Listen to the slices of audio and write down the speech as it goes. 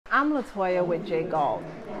I'm Latoya with J.Galt,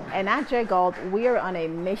 and at J.Galt, we are on a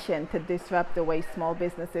mission to disrupt the way small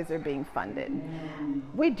businesses are being funded.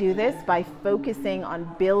 We do this by focusing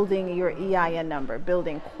on building your EIN number,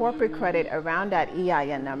 building corporate credit around that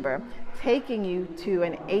EIN number, taking you to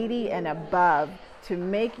an 80 and above to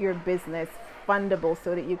make your business fundable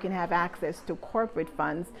so that you can have access to corporate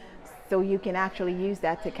funds so you can actually use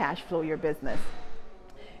that to cash flow your business.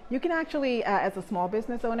 You can actually, as a small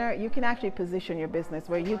business owner, you can actually position your business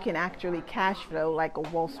where you can actually cash flow like a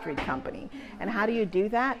Wall Street company. And how do you do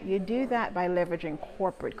that? You do that by leveraging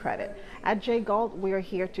corporate credit. At J.Galt, we're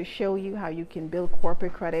here to show you how you can build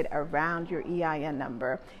corporate credit around your EIN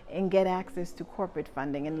number and get access to corporate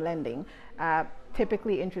funding and lending.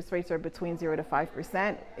 Typically, interest rates are between 0 to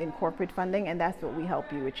 5% in corporate funding, and that's what we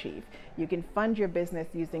help you achieve. You can fund your business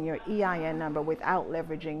using your EIN number without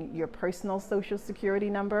leveraging your personal social security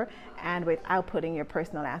number and without putting your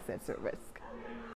personal assets at risk.